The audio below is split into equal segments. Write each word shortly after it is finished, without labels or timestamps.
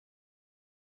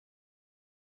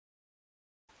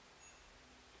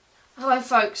Hello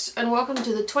folks, and welcome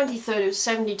to the 23rd of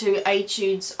 72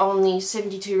 Etudes on the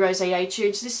 72 Rosé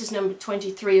Etudes. This is number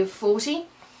 23 of 40,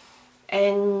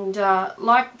 and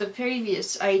like the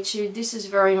previous Etude, this is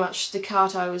very much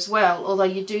staccato as well, although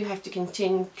you do have to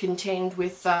contend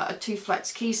with a 2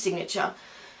 flats key signature,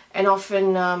 and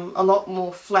often a lot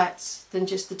more flats than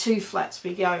just the 2 flats.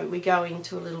 We go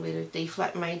into a little bit of D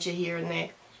flat major here and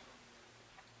there.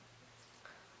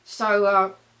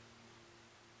 So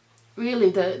really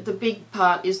the big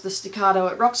part is the staccato.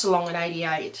 It rocks along at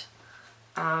 88,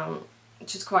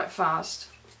 which is quite fast,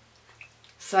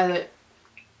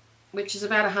 which is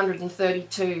about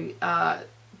 132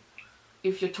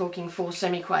 if you're talking 4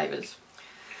 semiquavers.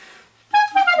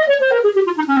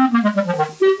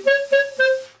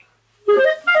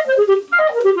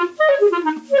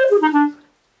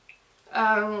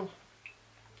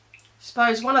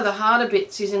 Suppose one of the harder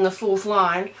bits is in the 4th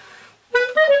line,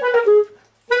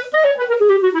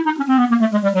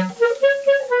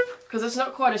 because it's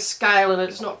not quite a scale and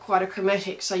it's not quite a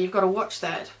chromatic, so you've got to watch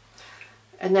that.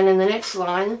 And then in the next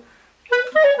line,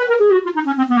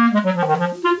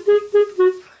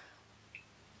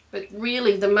 but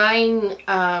really the main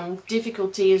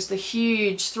difficulty is the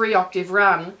huge 3-octave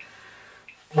run.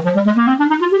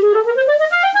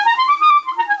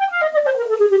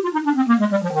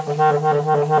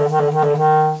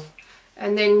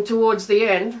 And then towards the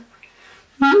end,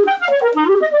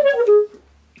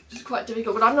 it's quite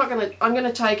difficult, but I'm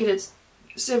gonna take it at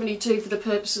 72 for the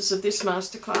purposes of this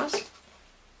masterclass,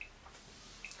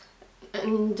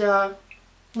 and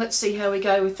let's see how we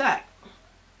go with that.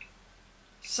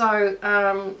 So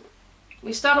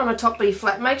we start on a top B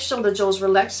flat. Make sure the jaw's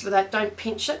relaxed for that. Don't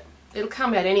pinch it; it'll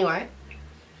come out anyway.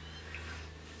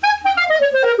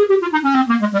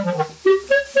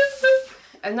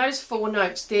 And those 4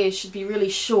 notes there should be really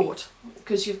short,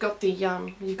 because you've got the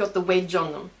wedge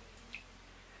on them.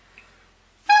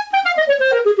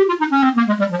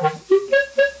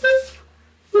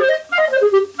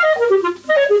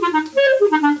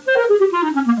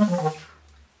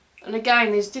 And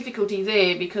again, there's difficulty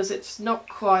there because it's not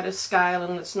quite a scale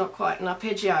and it's not quite an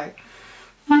arpeggio.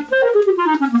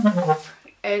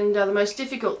 And the most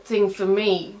difficult thing for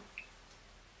me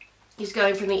is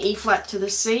going from the E flat to the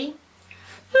C.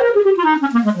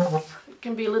 It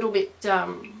can be a little bit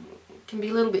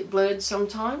blurred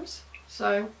sometimes.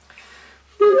 So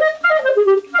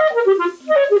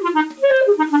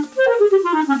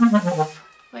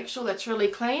make sure that's really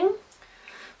clean.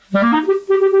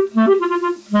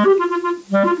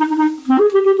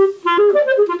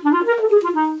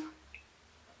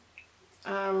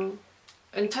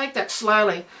 And take that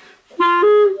slowly.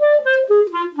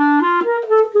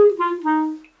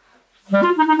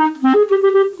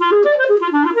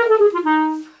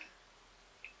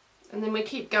 And then we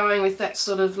keep going with that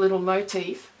sort of little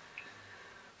motif.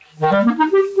 So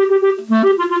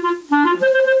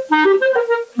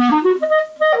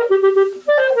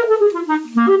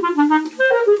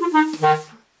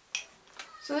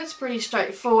that's pretty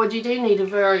straightforward. You do need a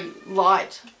very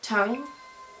light tongue.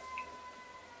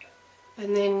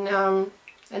 And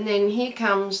then here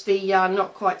comes the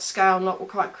not quite scale, not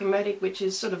quite chromatic, which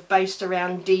is sort of based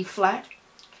around D flat.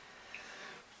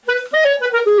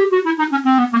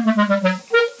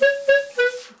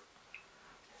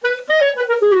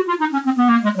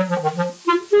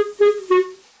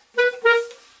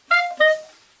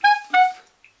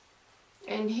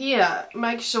 And here,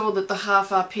 make sure that the half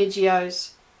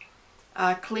arpeggios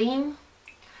are clean.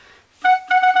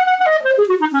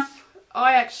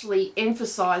 I actually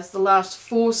emphasise the last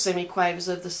 4 semiquavers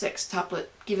of the sextuplet,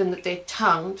 given that they're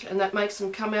tongued, and that makes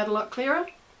them come out a lot clearer.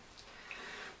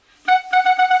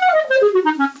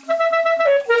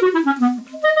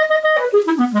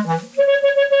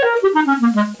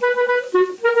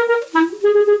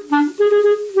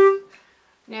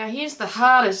 Now here's the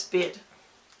hardest bit,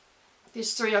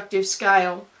 this 3-octave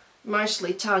scale,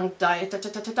 mostly tongued.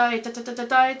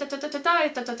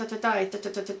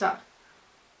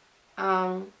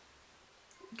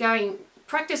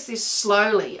 Practice this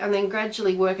slowly and then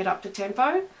gradually work it up to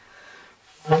tempo.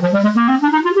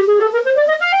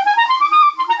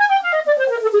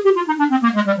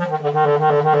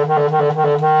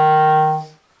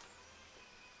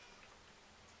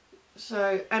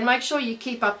 So, and make sure you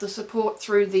keep up the support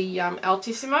through the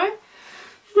altissimo.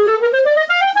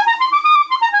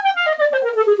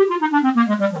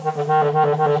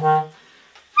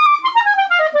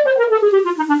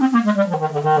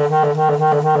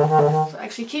 So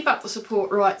actually keep up the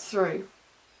support right through.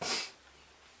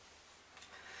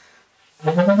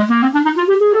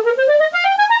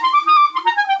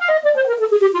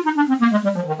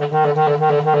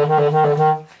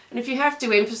 And if you have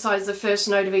to, emphasise the first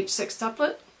note of each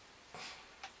sextuplet.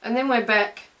 And then we're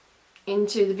back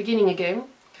into the beginning again.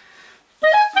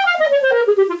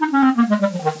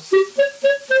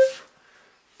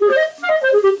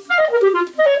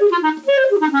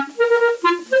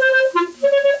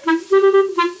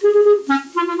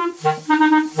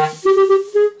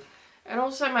 And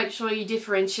also make sure you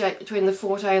differentiate between the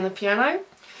forte and the piano.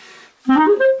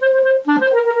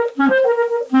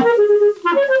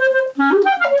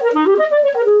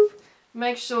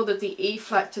 Make sure that the E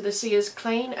flat to the C is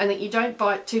clean and that you don't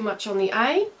bite too much on the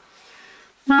A.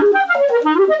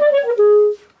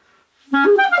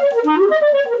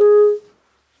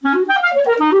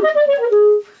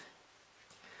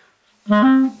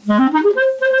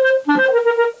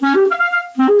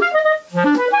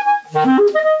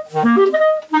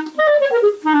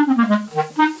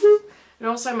 And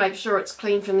also make sure it's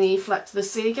clean from the E flat to the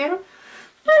C again.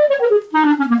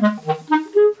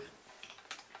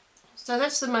 So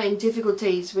that's the main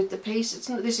difficulties with the piece.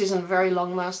 This isn't a very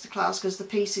long masterclass because the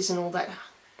piece isn't all that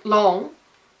long.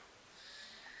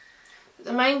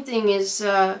 The main thing is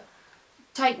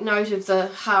take note of the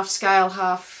half scale,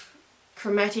 half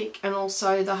chromatic, and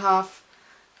also the half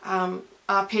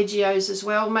arpeggios as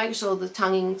well. Make sure the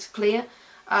tonguing's clear.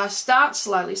 Start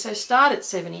slowly, so start at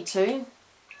 72.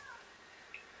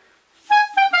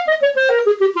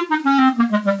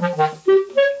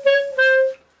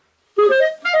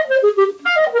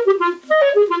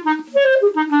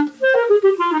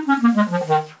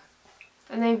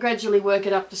 And then gradually work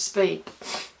it up to speed.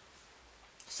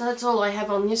 So that's all I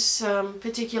have on this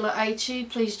particular etude.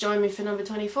 Please join me for number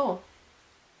 24.